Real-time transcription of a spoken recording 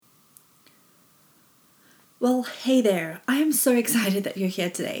Well, hey there. I am so excited that you're here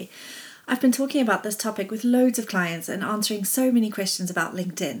today. I've been talking about this topic with loads of clients and answering so many questions about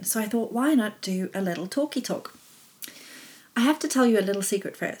LinkedIn, so I thought, why not do a little talky talk? I have to tell you a little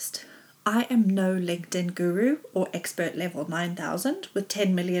secret first. I am no LinkedIn guru or expert level 9000 with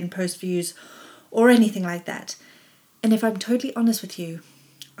 10 million post views or anything like that. And if I'm totally honest with you,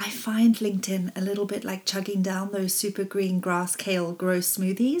 I find LinkedIn a little bit like chugging down those super green grass kale gross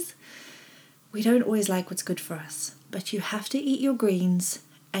smoothies. We don't always like what's good for us, but you have to eat your greens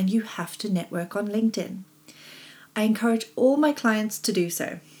and you have to network on LinkedIn. I encourage all my clients to do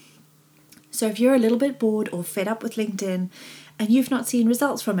so. So if you're a little bit bored or fed up with LinkedIn and you've not seen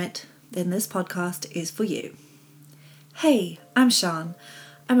results from it, then this podcast is for you. Hey, I'm Sian.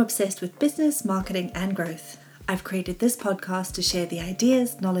 I'm obsessed with business, marketing, and growth. I've created this podcast to share the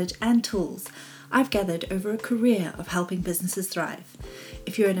ideas, knowledge, and tools I've gathered over a career of helping businesses thrive.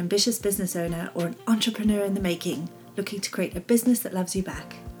 If you're an ambitious business owner or an entrepreneur in the making, looking to create a business that loves you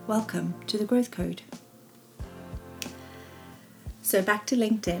back, welcome to the Growth Code. So back to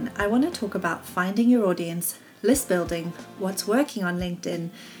LinkedIn, I want to talk about finding your audience, list building, what's working on LinkedIn,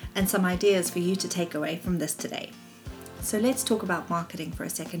 and some ideas for you to take away from this today. So let's talk about marketing for a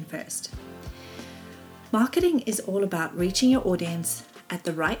second first. Marketing is all about reaching your audience at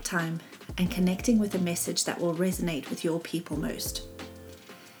the right time and connecting with a message that will resonate with your people most.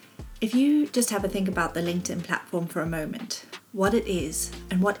 If you just have a think about the LinkedIn platform for a moment, what it is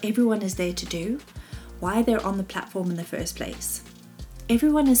and what everyone is there to do, why they're on the platform in the first place.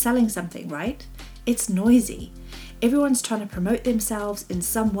 Everyone is selling something, right? It's noisy. Everyone's trying to promote themselves in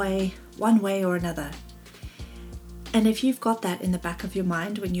some way, one way or another. And if you've got that in the back of your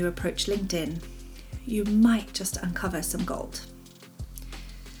mind when you approach LinkedIn, you might just uncover some gold.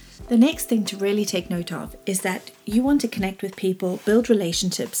 The next thing to really take note of is that you want to connect with people, build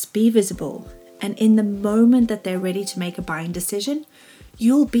relationships, be visible, and in the moment that they're ready to make a buying decision,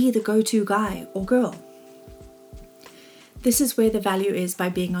 you'll be the go-to guy or girl. This is where the value is by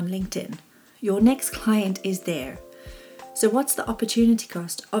being on LinkedIn. Your next client is there. So what's the opportunity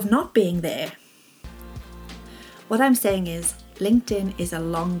cost of not being there? What I'm saying is LinkedIn is a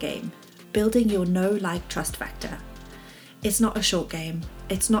long game, building your know, like, trust factor. It's not a short game,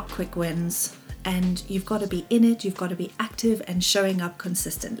 it's not quick wins, and you've got to be in it, you've got to be active and showing up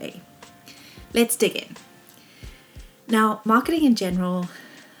consistently. Let's dig in. Now, marketing in general,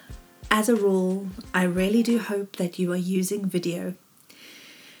 as a rule, I really do hope that you are using video.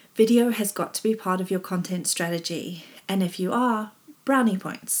 Video has got to be part of your content strategy, and if you are, brownie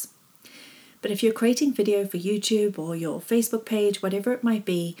points. But if you're creating video for YouTube or your Facebook page, whatever it might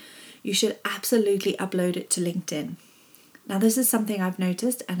be, you should absolutely upload it to LinkedIn. Now, this is something I've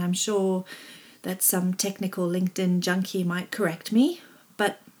noticed, and I'm sure that some technical LinkedIn junkie might correct me,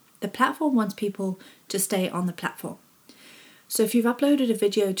 but the platform wants people to stay on the platform. So if you've uploaded a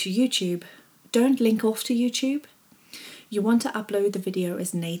video to YouTube, don't link off to YouTube. You want to upload the video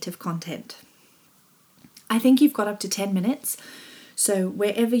as native content. I think you've got up to 10 minutes. So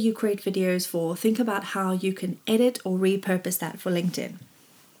wherever you create videos for, think about how you can edit or repurpose that for LinkedIn.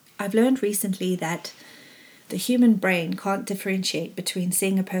 I've learned recently that the human brain can't differentiate between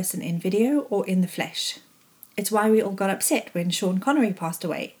seeing a person in video or in the flesh. It's why we all got upset when Sean Connery passed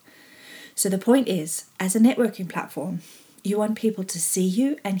away. So the point is, as a networking platform, you want people to see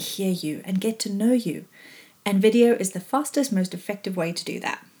you and hear you and get to know you. And video is the fastest, most effective way to do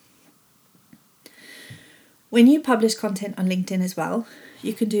that. When you publish content on LinkedIn as well,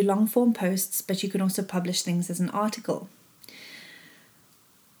 you can do long form posts, but you can also publish things as an article.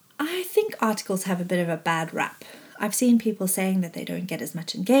 I think articles have a bit of a bad rap. I've seen people saying that they don't get as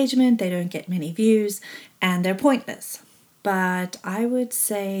much engagement, they don't get many views, and they're pointless. But I would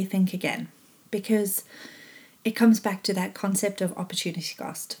say think again, because it comes back to that concept of opportunity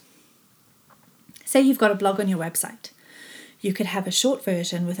cost. Say you've got a blog on your website. You could have a short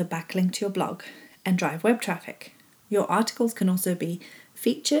version with a backlink to your blog and drive web traffic. Your articles can also be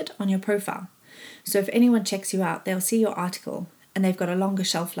featured on your profile. So if anyone checks you out, they'll see your article and they've got a longer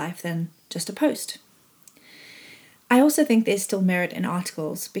shelf life than just a post. I also think there's still merit in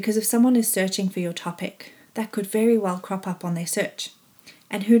articles because if someone is searching for your topic, that could very well crop up on their search.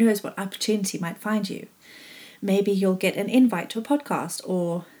 And who knows what opportunity might find you. Maybe you'll get an invite to a podcast,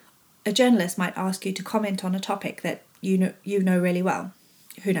 or a journalist might ask you to comment on a topic that you know really well.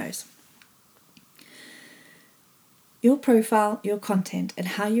 Who knows? Your profile, your content, and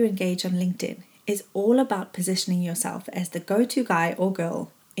how you engage on LinkedIn is all about positioning yourself as the go-to guy or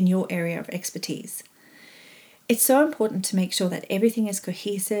girl in your area of expertise. It's so important to make sure that everything is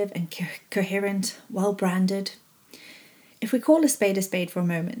cohesive and coherent, well-branded. If we call a spade for a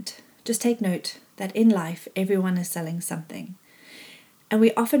moment, just take note that in life, everyone is selling something. And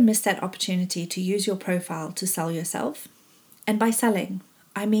we often miss that opportunity to use your profile to sell yourself. And by selling,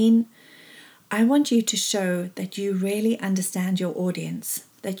 I mean, I want you to show that you really understand your audience,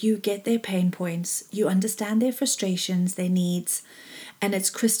 that you get their pain points, you understand their frustrations, their needs, and it's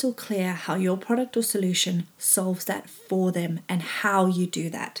crystal clear how your product or solution solves that for them and how you do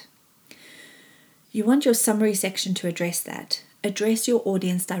that. You want your summary section to address that. Address your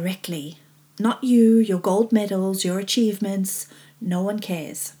audience directly. Not you, your gold medals, your achievements. No one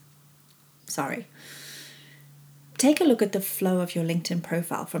cares. Sorry. Take a look at the flow of your LinkedIn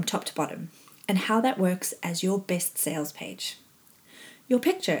profile from top to bottom and how that works as your best sales page. Your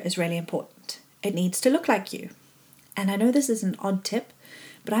picture is really important. It needs to look like you. And I know this is an odd tip,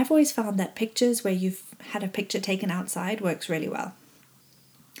 but I've always found that pictures where you've had a picture taken outside works really well.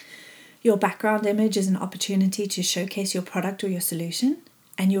 Your background image is an opportunity to showcase your product or your solution,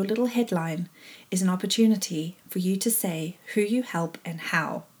 and your little headline is an opportunity for you to say who you help and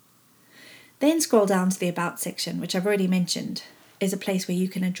how. Then scroll down to the About section, which I've already mentioned, is a place where you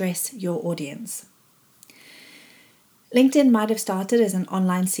can address your audience. LinkedIn might have started as an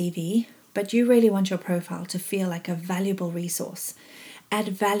online CV, but you really want your profile to feel like a valuable resource. Add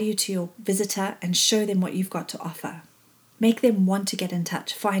value to your visitor and show them what you've got to offer. Make them want to get in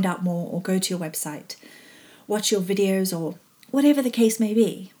touch, find out more, or go to your website. Watch your videos or whatever the case may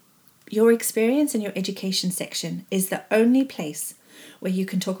be. Your experience in your education section is the only place where you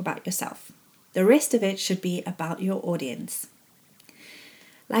can talk about yourself. The rest of it should be about your audience.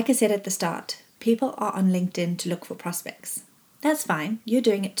 Like I said at the start, people are on LinkedIn to look for prospects. That's fine, you're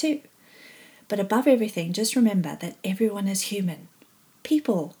doing it too. But above everything, just remember that everyone is human.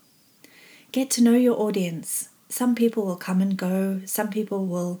 People. Get to know your audience. Some people will come and go. Some people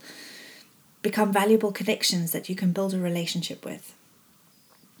will become valuable connections that you can build a relationship with.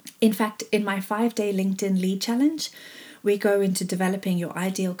 In fact, in my 5-day LinkedIn lead challenge, we go into developing your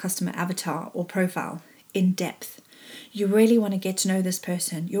ideal customer avatar or profile in depth. You really want to get to know this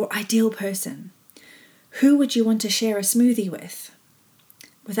person, your ideal person. Who would you want to share a smoothie with?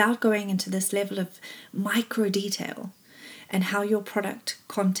 Without going into this level of micro detail and how your product,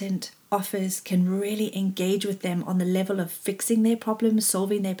 content, offers can really engage with them on the level of fixing their problems,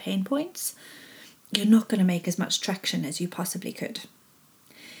 solving their pain points, you're not going to make as much traction as you possibly could.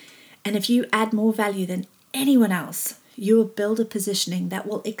 And if you add more value than anyone else, you will build a positioning that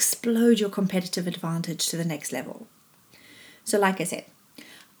will explode your competitive advantage to the next level. So like I said,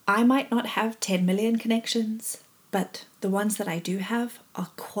 I might not have 10 million connections, but the ones that I do have are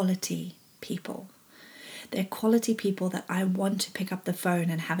quality people. They're quality people that I want to pick up the phone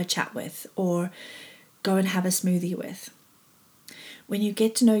and have a chat with or go and have a smoothie with. When you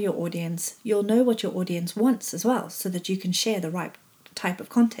get to know your audience, you'll know what your audience wants as well so that you can share the right type of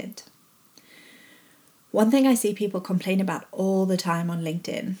content. One thing I see people complain about all the time on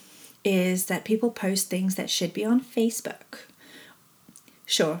LinkedIn is that people post things that should be on Facebook.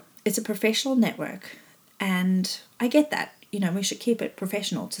 Sure, it's a professional network and I get that. We should keep it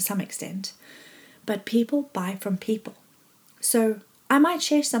professional to some extent. But people buy from people. So I might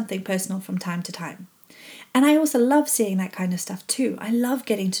share something personal from time to time. And I also love seeing that kind of stuff too. I love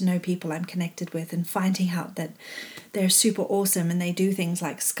getting to know people I'm connected with and finding out that they're super awesome and they do things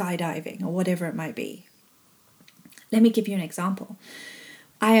like skydiving or whatever it might be. Let me give you an example.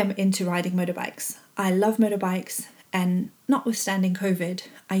 I am into riding motorbikes. I love motorbikes, and notwithstanding COVID,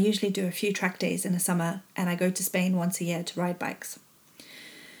 I usually do a few track days in the summer and I go to Spain once a year to ride bikes.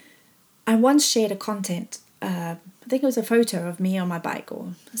 I once shared a content, I think it was a photo of me on my bike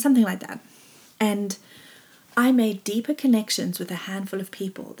or something like that. And I made deeper connections with a handful of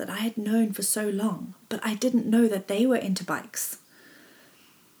people that I had known for so long, but I didn't know that they were into bikes.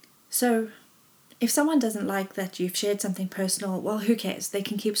 So if someone doesn't like that you've shared something personal, well, who cares? They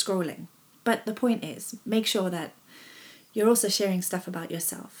can keep scrolling. But the point is, make sure that you're also sharing stuff about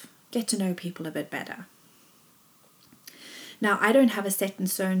yourself. Get to know people a bit better. Now, I don't have a set in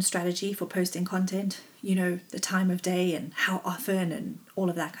stone strategy for posting content, the time of day and how often and all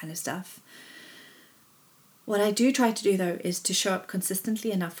of that kind of stuff. What I do try to do though is to show up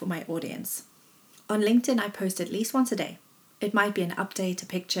consistently enough for my audience. On LinkedIn, I post at least once a day. It might be an update, a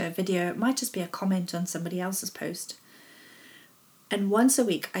picture, a video. It might just be a comment on somebody else's post. And once a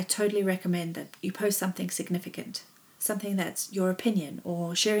week, I totally recommend that you post something significant, something that's your opinion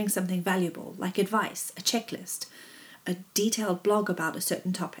or sharing something valuable like advice, a checklist, a detailed blog about a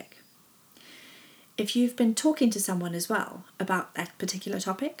certain topic. If you've been talking to someone as well about that particular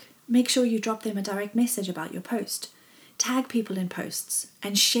topic, make sure you drop them a direct message about your post. Tag people in posts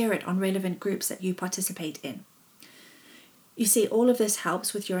and share it on relevant groups that you participate in. You see, all of this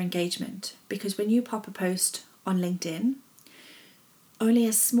helps with your engagement because when you pop a post on LinkedIn, only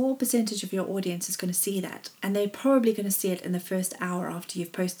a small percentage of your audience is going to see that, and they're probably going to see it in the first hour after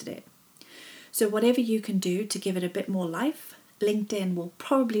you've posted it. So whatever you can do to give it a bit more life, LinkedIn will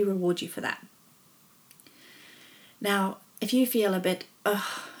probably reward you for that. Now, if you feel a bit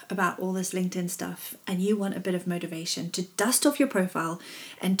about all this LinkedIn stuff and you want a bit of motivation to dust off your profile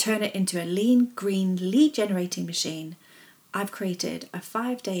and turn it into a lean, green lead generating machine, I've created a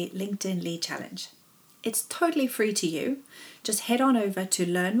 5-day LinkedIn lead challenge. It's totally free to you. Just head on over to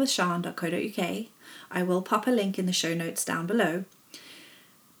learnwithshan.co.uk. I will pop a link in the show notes down below.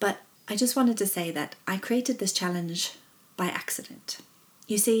 But I just wanted to say that I created this challenge by accident.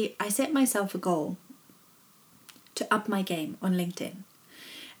 You see, I set myself a goal to up my game on LinkedIn.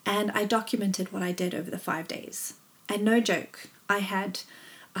 And I documented what I did over the 5 days. And no joke, I had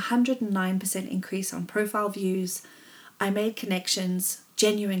a 109% increase on profile views. I made connections,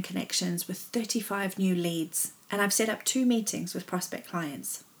 genuine connections, with 35 new leads. And I've set up 2 meetings with prospect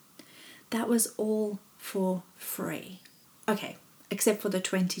clients. That was all for free. Okay, except for the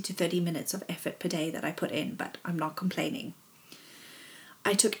 20 to 30 minutes of effort per day that I put in, but I'm not complaining.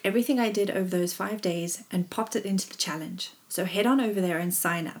 I took everything I did over those 5 days and popped it into the challenge. So head on over there and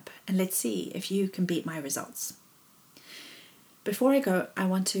sign up, and let's see if you can beat my results. Before I go, I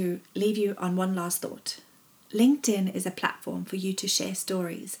want to leave you on one last thought. LinkedIn is a platform for you to share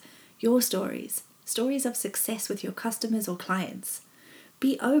stories, your stories of success with your customers or clients.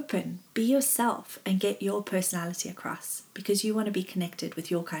 Be open, be yourself, and get your personality across because you want to be connected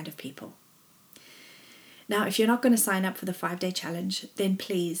with your kind of people. Now, if you're not going to sign up for the 5-day challenge, then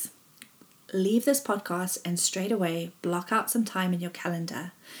please leave this podcast and straight away block out some time in your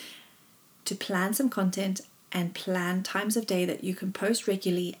calendar to plan some content and plan times of day that you can post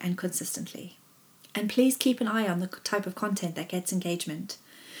regularly and consistently. And please keep an eye on the type of content that gets engagement.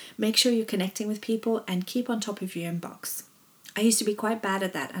 Make sure you're connecting with people and keep on top of your inbox. I used to be quite bad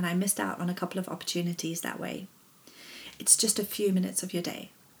at that and I missed out on a couple of opportunities that way. It's just a few minutes of your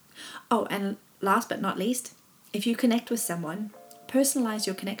day. Oh, and last but not least, if you connect with someone, personalize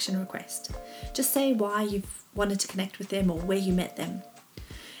your connection request. Just say why you've wanted to connect with them or where you met them.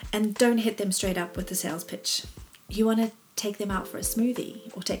 And don't hit them straight up with the sales pitch. You want to take them out for a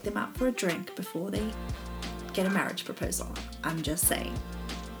smoothie or take them out for a drink before they get a marriage proposal. I'm just saying.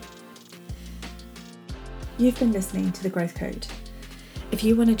 You've been listening to The Growth Code. If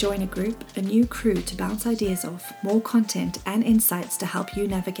you want to join a group, a new crew to bounce ideas off, more content and insights to help you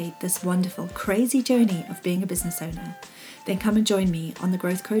navigate this wonderful, crazy journey of being a business owner, then come and join me on the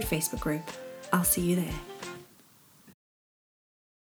Growth Code Facebook group. I'll see you there.